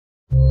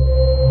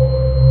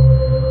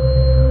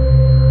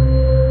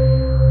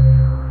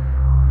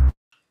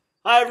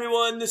Hi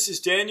everyone, this is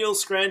Daniel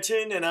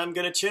Scranton, and I'm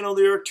going to channel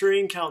the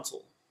Arcturian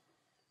Council.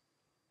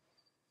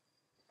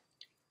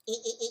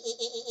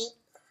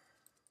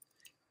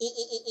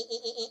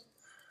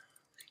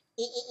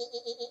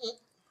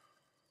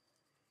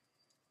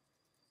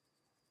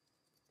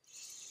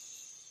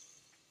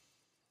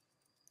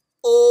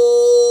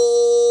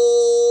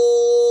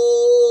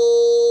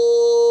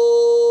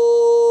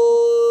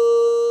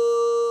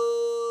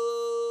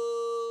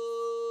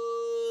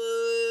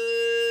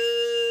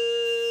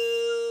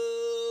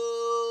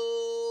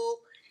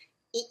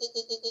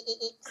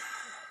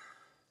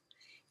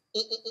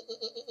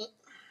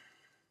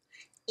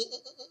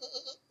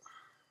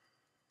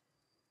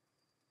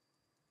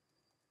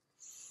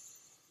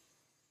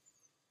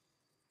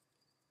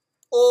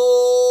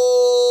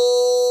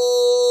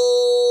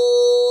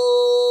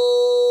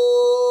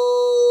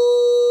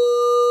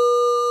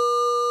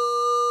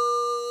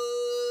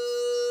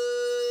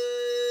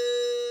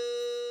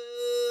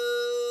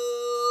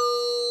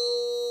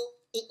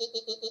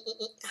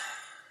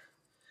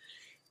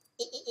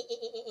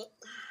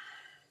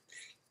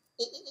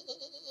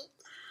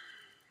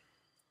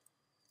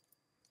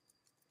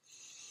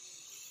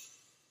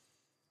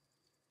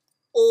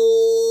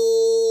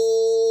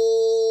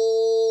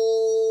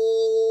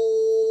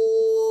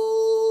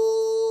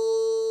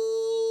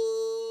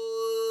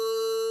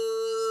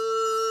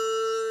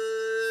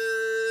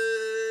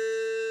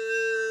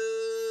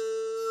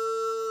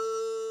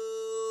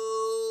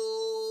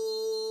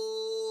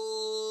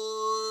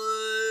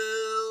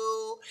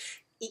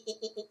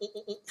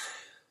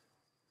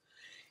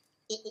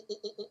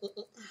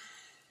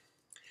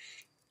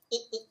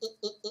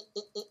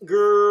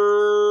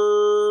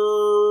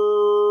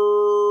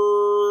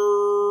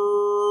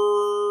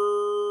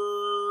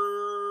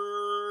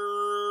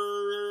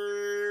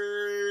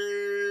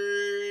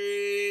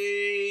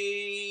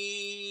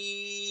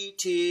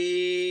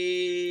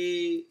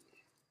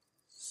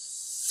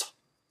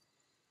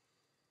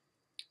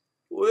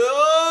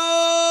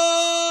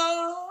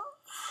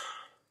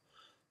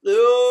 The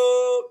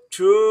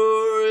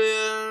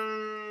Arcturian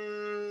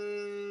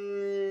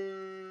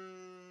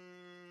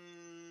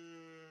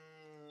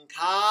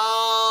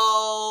Council.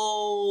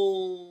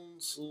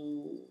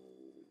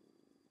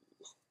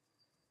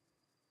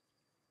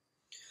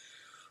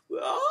 We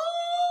are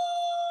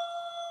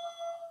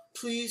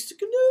pleased to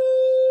connect.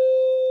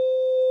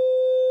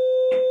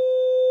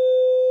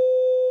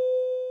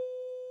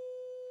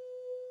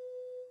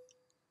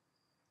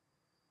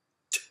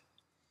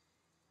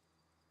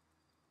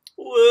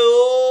 We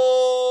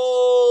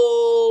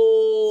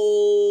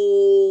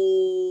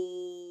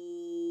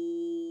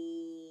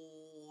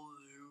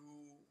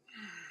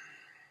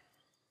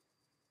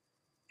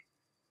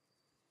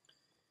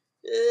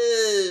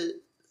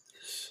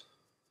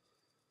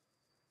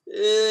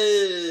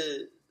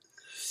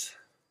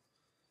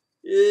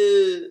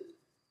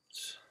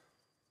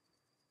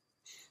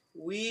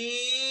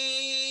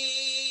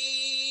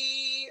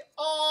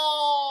are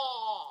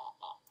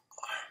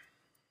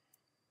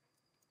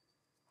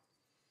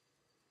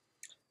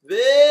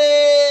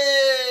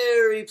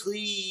very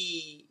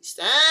pleased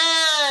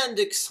and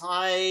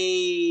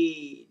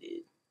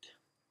excited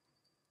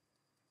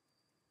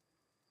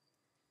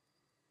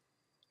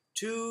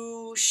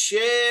to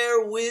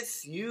share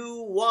with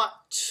you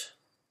what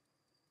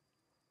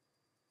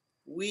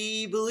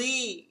we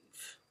believe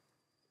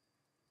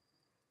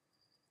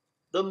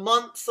the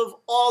month of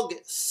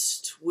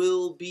August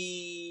will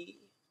be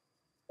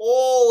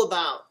all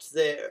about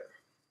there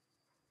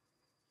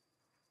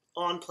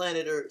on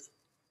planet Earth.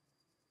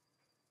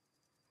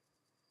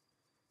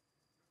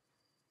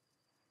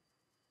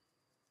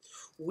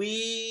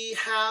 We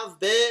have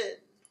been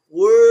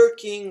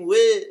working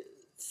with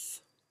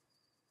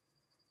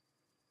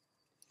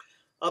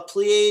a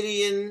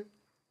Pleiadian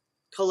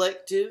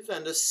collective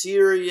and a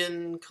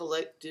Sirian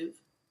collective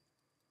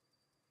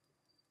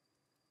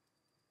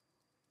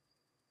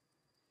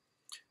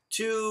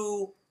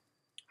to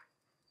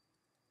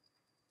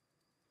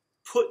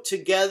put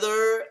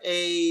together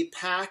a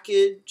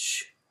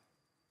package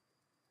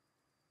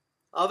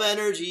of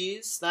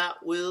energies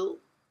that will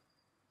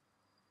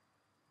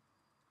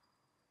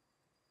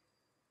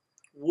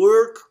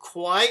work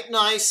quite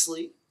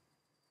nicely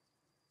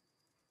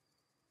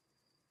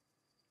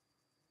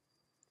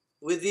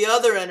with the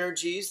other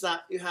energies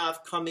that you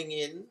have coming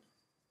in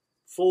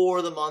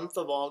for the month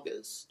of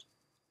August.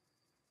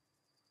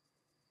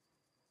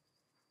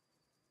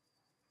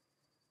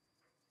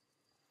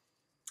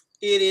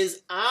 It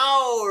is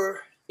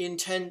our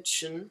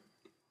intention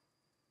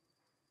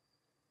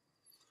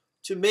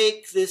to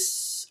make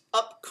this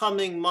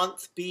upcoming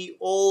month be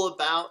all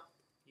about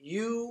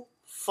you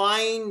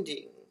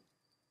finding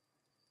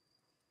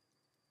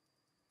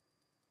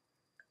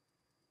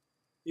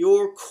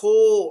your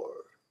core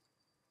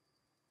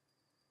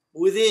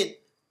within.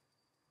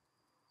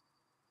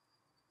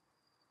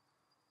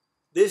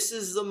 This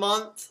is the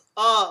month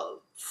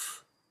of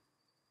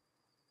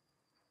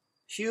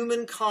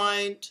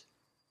humankind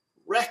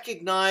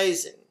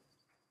recognizing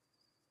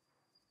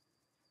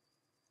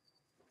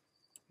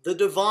the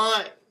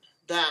divine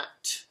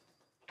that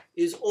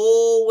is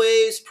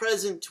always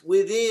present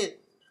within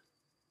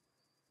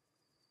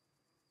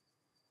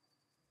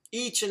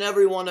each and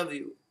every one of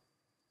you.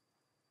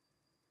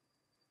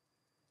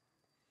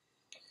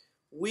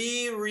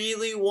 We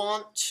really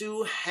want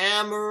to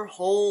hammer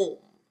home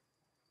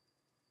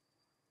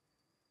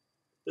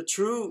the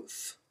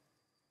truth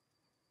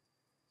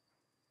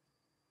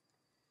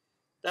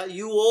that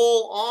you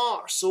all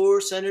are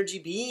source energy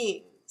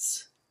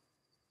beings,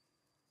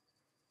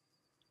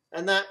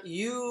 and that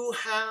you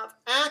have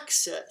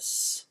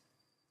access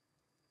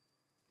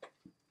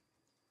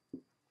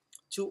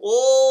to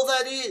all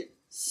that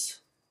is.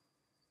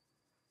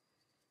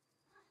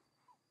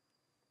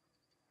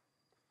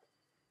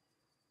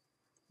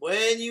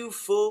 When you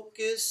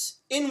focus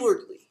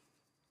inwardly,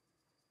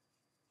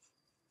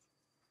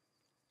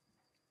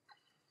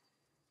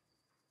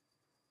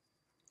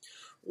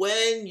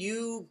 when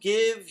you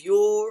give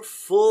your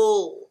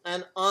full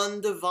and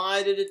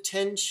undivided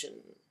attention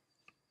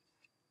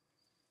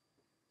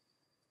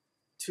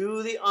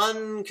to the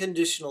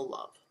unconditional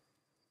love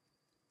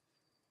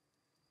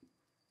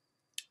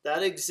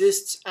that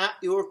exists at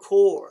your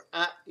core,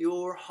 at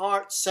your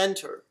heart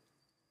center,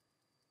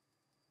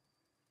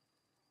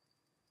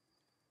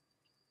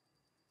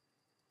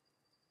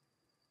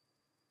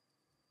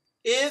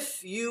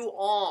 if you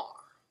are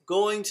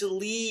going to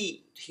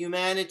lead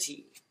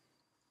humanity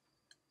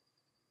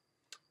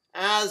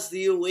as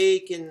the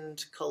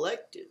awakened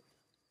collective,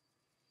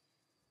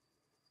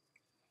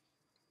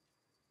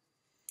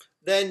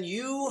 then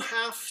you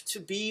have to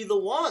be the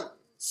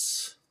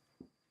ones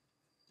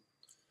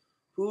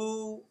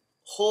who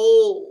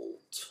hold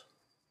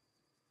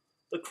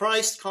the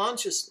Christ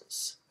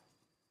consciousness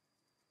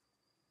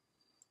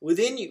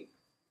within you.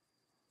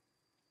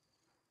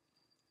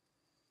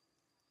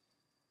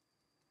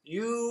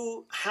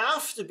 You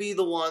have to be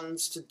the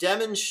ones to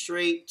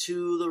demonstrate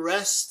to the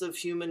rest of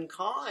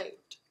humankind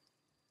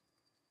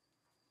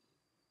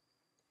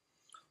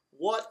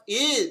what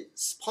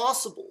is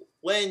possible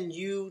when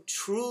you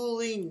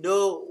truly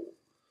know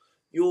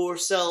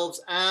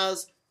yourselves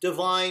as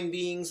divine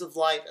beings of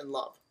light and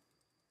love.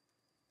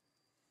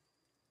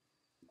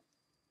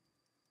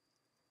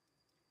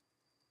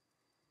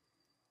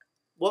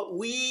 What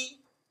we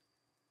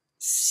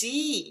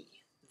see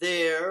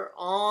there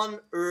on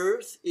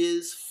earth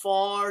is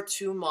far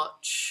too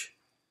much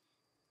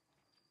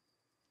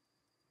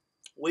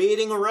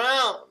waiting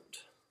around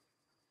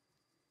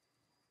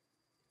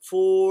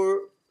for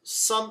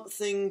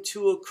something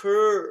to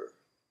occur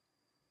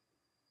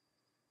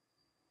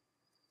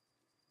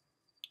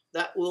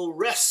that will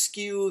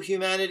rescue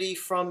humanity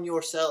from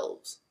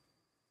yourselves.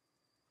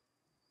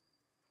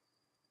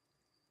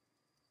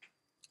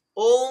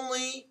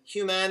 Only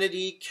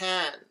humanity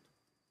can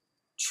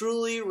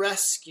truly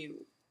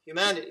rescue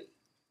humanity.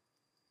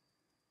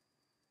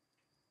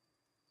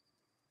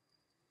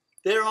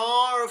 There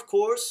are, of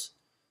course,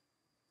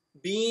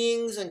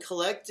 beings and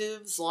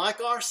collectives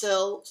like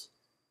ourselves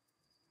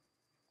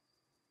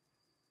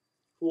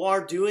who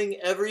are doing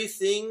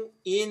everything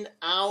in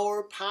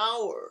our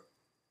power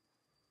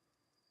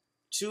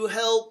to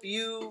help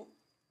you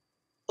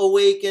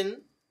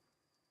awaken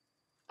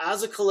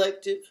as a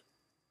collective,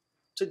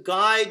 to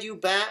guide you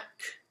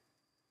back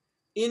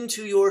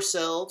into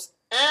yourselves,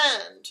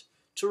 and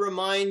to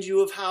remind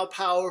you of how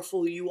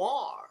powerful you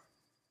are.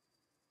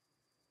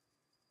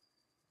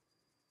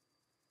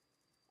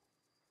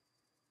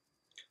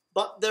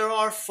 But there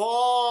are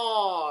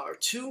far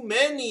too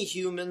many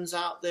humans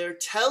out there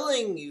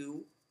telling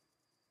you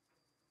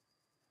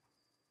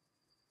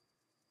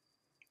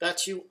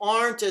that you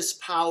aren't as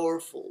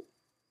powerful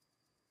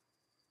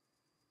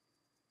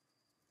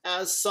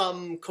as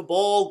some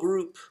cabal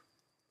group,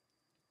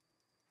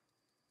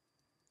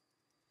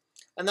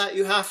 and that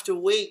you have to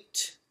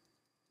wait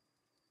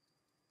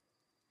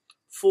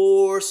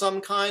for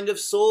some kind of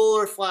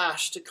solar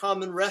flash to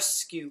come and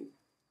rescue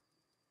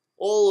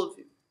all of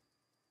you.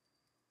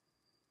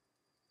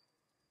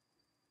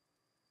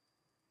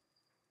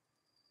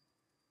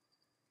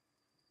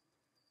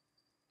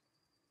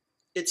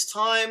 It's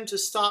time to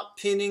stop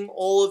pinning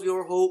all of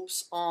your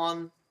hopes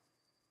on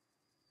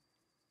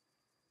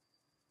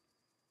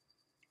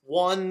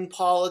one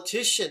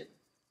politician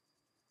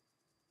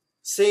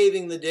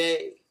saving the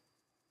day,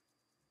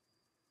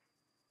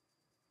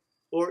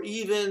 or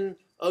even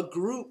a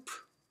group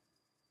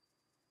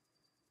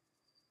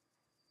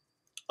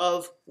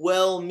of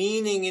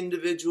well-meaning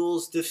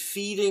individuals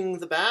defeating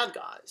the bad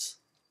guys.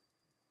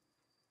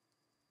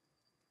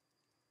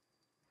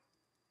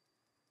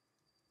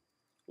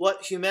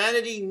 What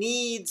humanity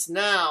needs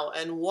now,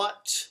 and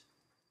what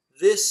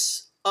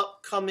this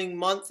upcoming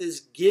month is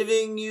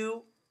giving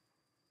you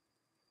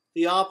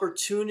the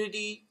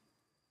opportunity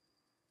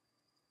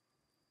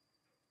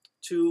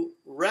to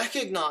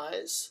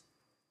recognize,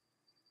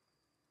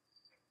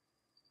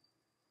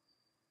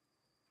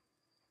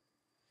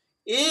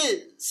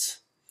 is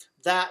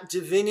that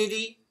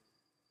divinity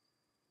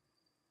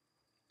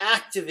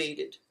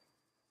activated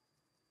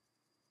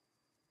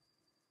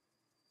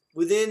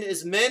within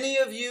as many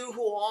of you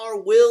who are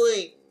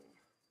willing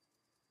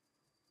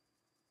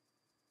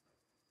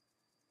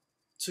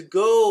to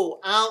go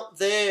out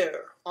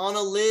there on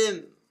a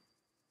limb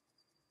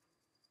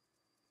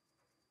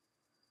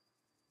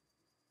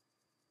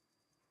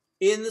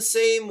in the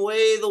same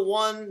way the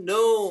one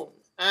known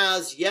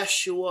as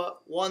Yeshua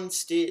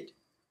once did.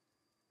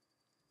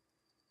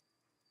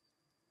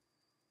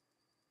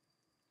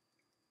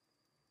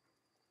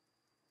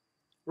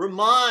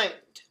 Remind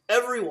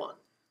everyone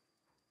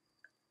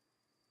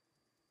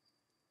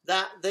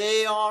that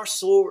they are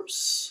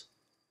source,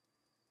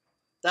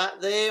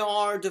 that they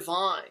are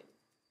divine,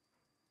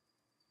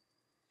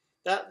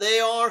 that they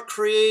are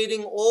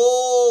creating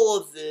all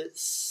of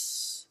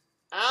this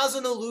as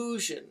an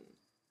illusion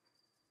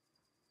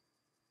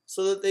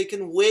so that they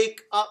can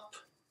wake up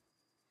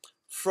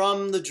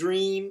from the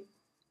dream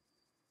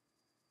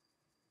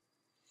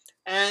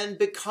and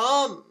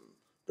become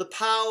the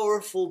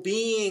powerful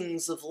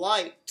beings of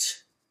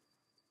light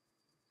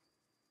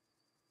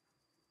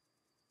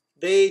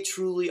they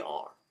truly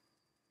are.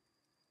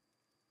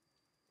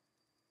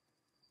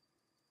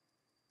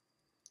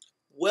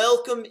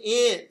 Welcome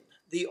in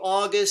the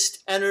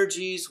August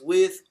energies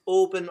with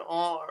open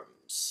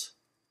arms.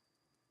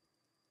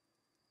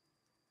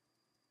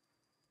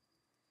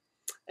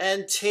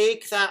 And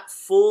take that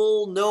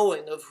full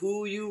knowing of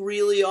who you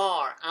really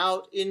are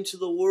out into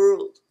the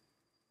world.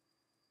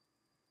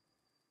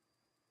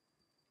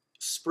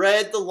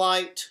 Spread the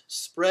light,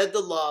 spread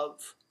the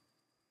love,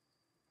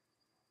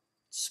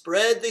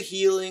 spread the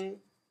healing,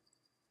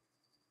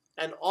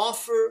 and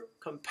offer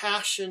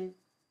compassion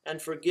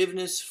and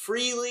forgiveness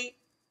freely,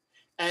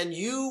 and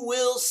you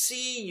will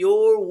see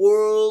your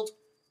world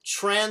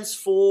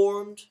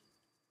transformed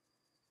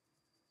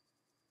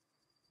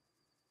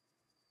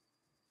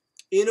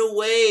in a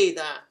way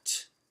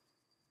that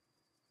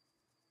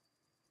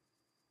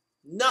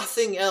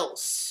nothing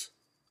else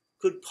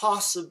could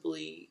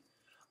possibly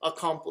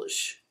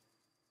accomplish.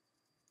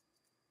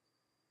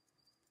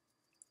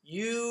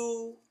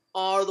 You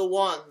are the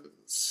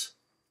ones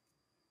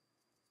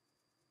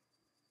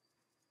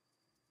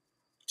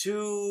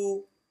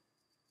to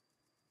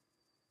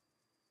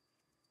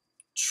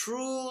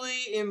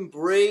truly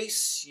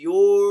embrace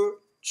your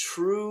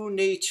true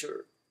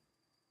nature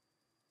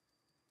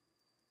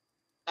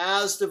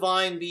as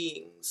divine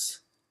beings.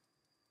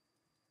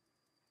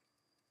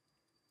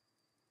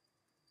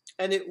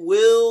 And it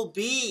will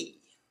be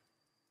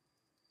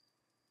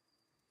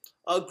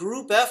a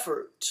group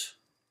effort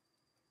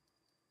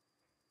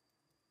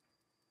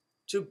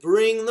to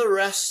bring the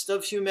rest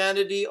of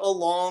humanity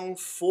along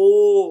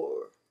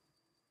for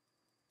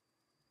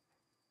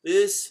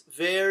this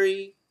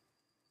very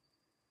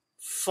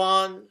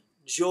fun,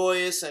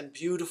 joyous, and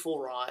beautiful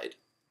ride.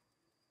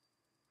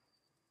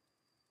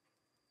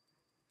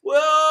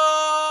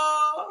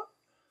 Well,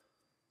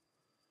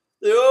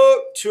 the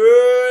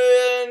Arcturian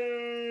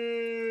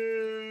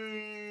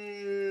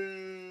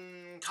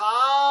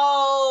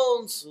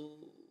Council,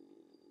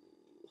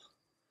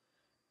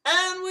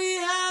 and we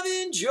have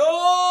enjoyed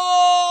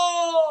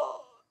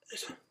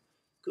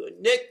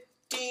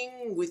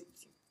connecting with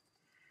you.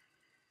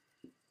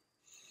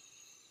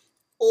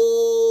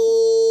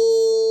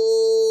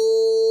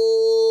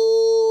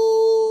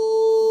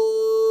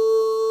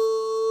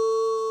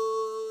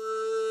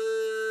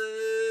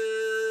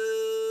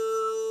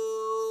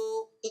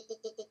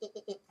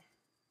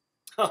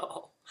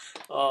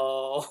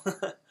 Oh,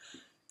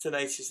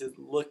 tonight she's just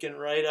looking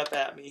right up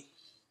at me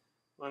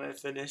when I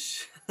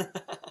finish.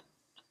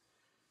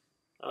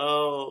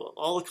 Oh,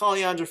 all the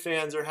Kalyandra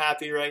fans are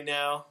happy right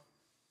now.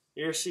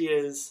 Here she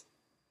is.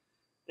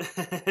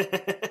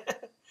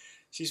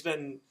 She's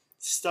been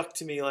stuck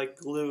to me like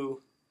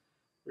glue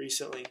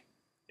recently.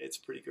 It's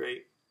pretty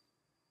great.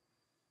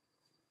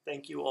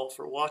 Thank you all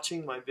for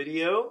watching my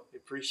video. I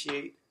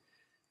appreciate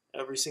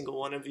every single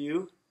one of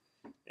you.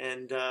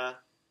 And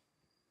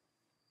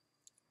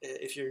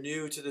if you're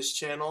new to this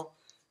channel,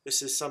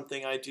 this is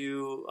something I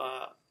do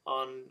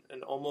on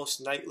an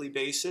almost nightly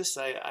basis.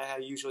 I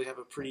usually have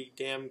a pretty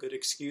damn good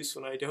excuse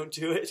when I don't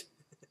do it.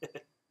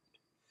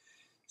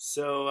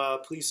 So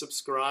please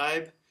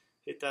subscribe.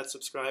 Hit that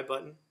subscribe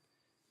button.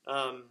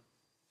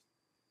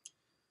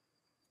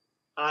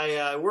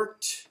 I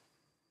worked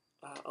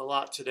a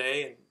lot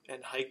today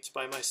and hiked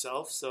by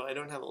myself, so I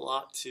don't have a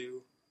lot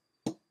to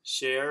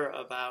share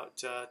about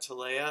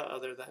Talea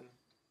other than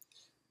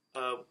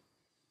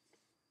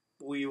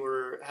we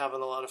were having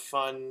a lot of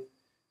fun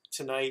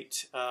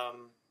tonight,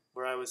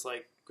 where I was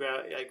like,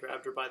 I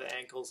grabbed her by the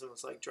ankles and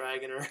was like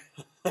dragging her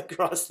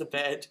across the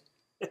bed.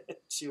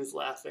 She was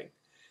laughing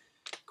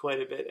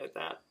quite a bit at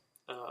that.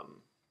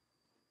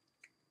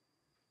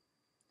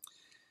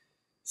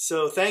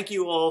 So thank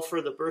you all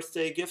for the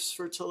birthday gifts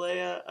for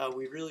Talea.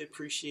 We really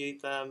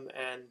appreciate them,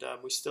 and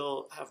we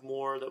still have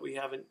more that we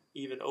haven't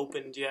even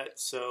opened yet,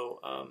 so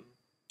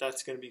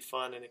that's going to be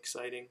fun and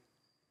exciting.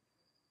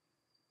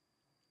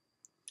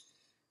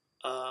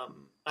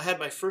 I had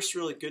my first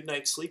really good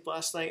night's sleep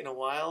last night in a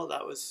while.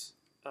 That was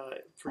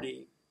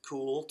pretty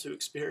cool to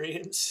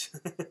experience.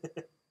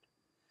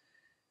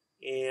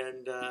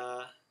 And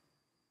I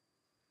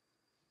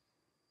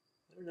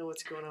don't know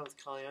what's going on with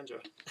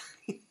Kalyandra.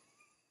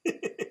 What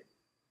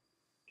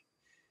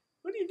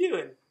are you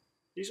doing?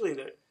 Usually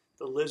the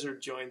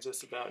lizard joins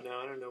us about now.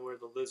 I don't know where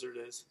the lizard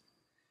is.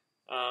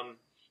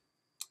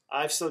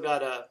 I've still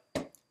got a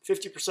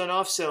 50%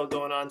 off sale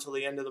going on till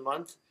the end of the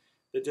month.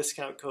 The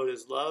discount code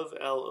is LOVE,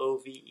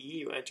 L-O-V-E.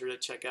 You enter it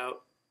at checkout.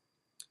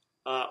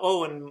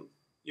 Oh, and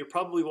you're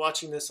probably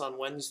watching this on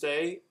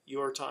Wednesday,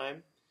 your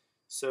time.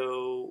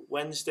 So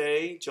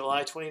Wednesday,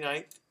 July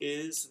 29th,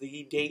 is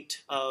the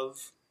date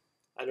of,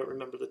 I don't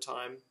remember the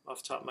time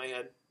off the top of my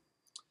head,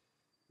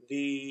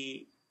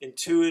 the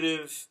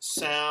intuitive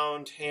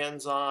sound,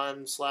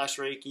 hands-on /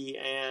 Reiki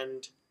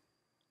and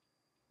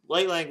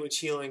light language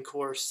healing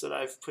course that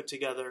I've put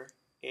together.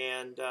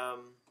 And, oh,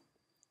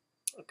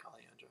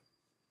 Alejandra,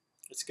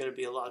 it's going to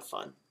be a lot of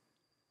fun.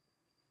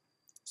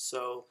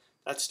 So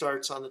that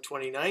starts on the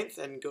 29th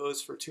and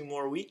goes for 2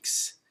 more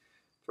weeks,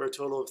 for a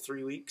total of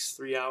 3 weeks,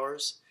 3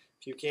 hours.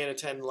 If you can't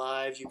attend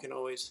live, you can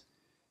always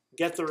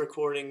get the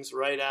recordings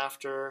right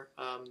after.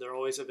 They're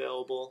always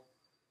available.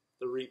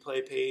 The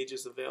replay page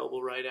is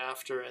available right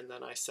after, and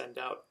then I send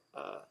out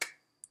a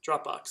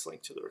Dropbox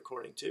link to the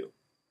recording too.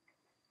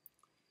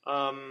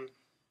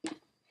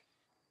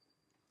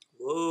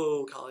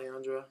 Whoa,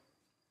 Calandra.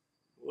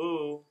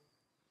 Whoa.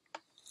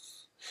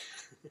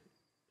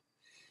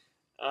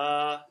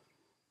 I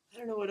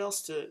don't know what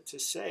else to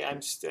say.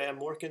 I'm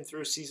working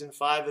through season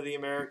 5 of The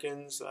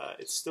Americans.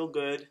 It's still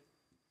good.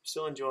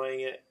 Still enjoying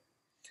it.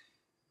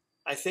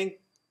 I think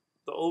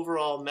the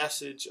overall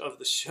message of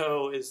the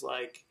show is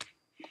like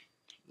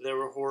there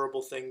were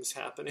horrible things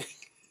happening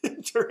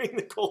during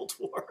the Cold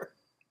War.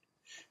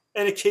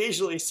 And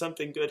occasionally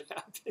something good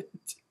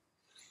happened.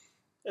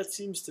 That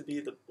seems to be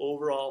the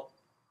overall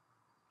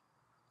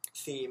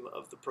theme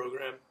of the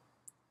program.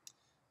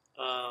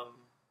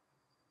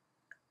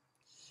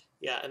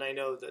 Yeah, and I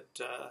know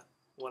that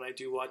when I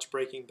do watch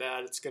Breaking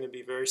Bad, it's going to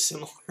be very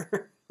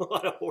similar. A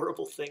lot of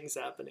horrible things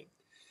happening.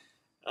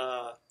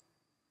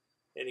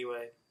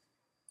 Anyway,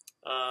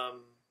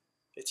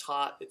 it's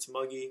hot, it's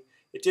muggy.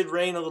 It did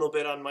rain a little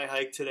bit on my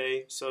hike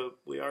today, so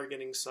we are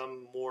getting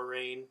some more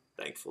rain,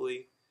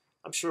 thankfully.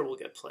 I'm sure we'll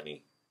get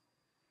plenty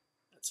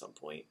at some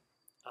point.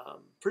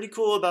 Pretty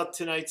cool about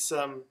tonight's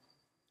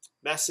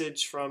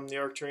message from the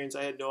Arcturians.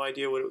 I had no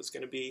idea what it was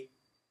going to be.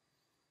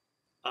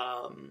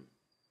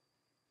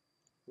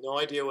 No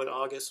idea what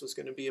August was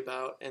going to be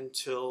about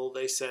until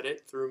they said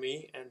it through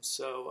me, and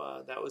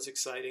so that was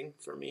exciting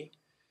for me.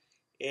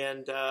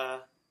 And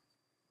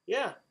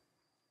yeah,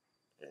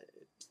 it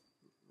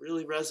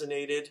really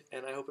resonated,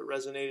 and I hope it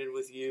resonated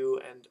with you.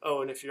 And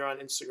oh, and if you're on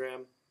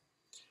Instagram,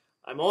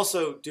 I'm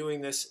also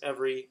doing this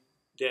every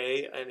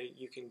day, and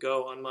you can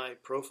go on my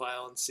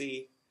profile and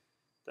see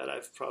that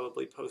I've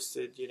probably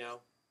posted,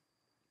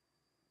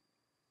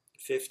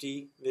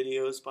 50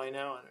 videos by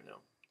now. I don't know.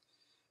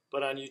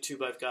 But on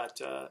YouTube, I've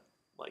got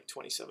like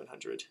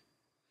 2,700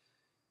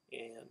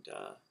 and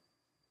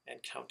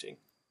counting.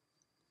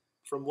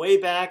 From way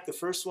back, the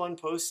first one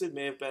posted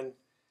may have been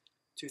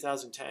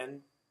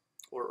 2010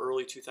 or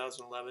early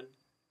 2011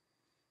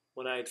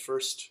 when I had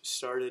first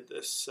started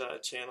this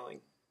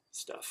channeling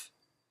stuff.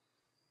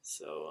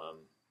 So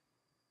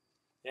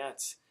yeah,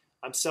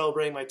 I'm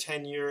celebrating my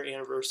 10-year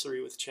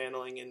anniversary with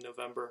channeling in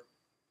November.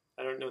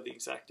 I don't know the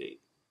exact date.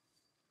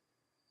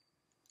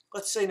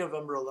 Let's say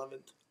November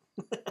 11th.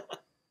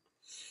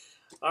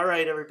 All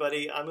right,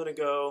 everybody, I'm going to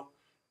go.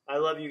 I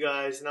love you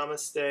guys.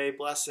 Namaste,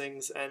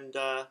 blessings, and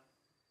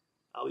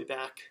I'll be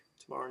back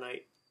tomorrow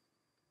night.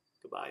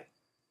 Goodbye.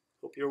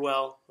 Hope you're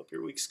well. Hope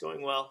your week's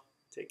going well.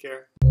 Take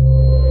care.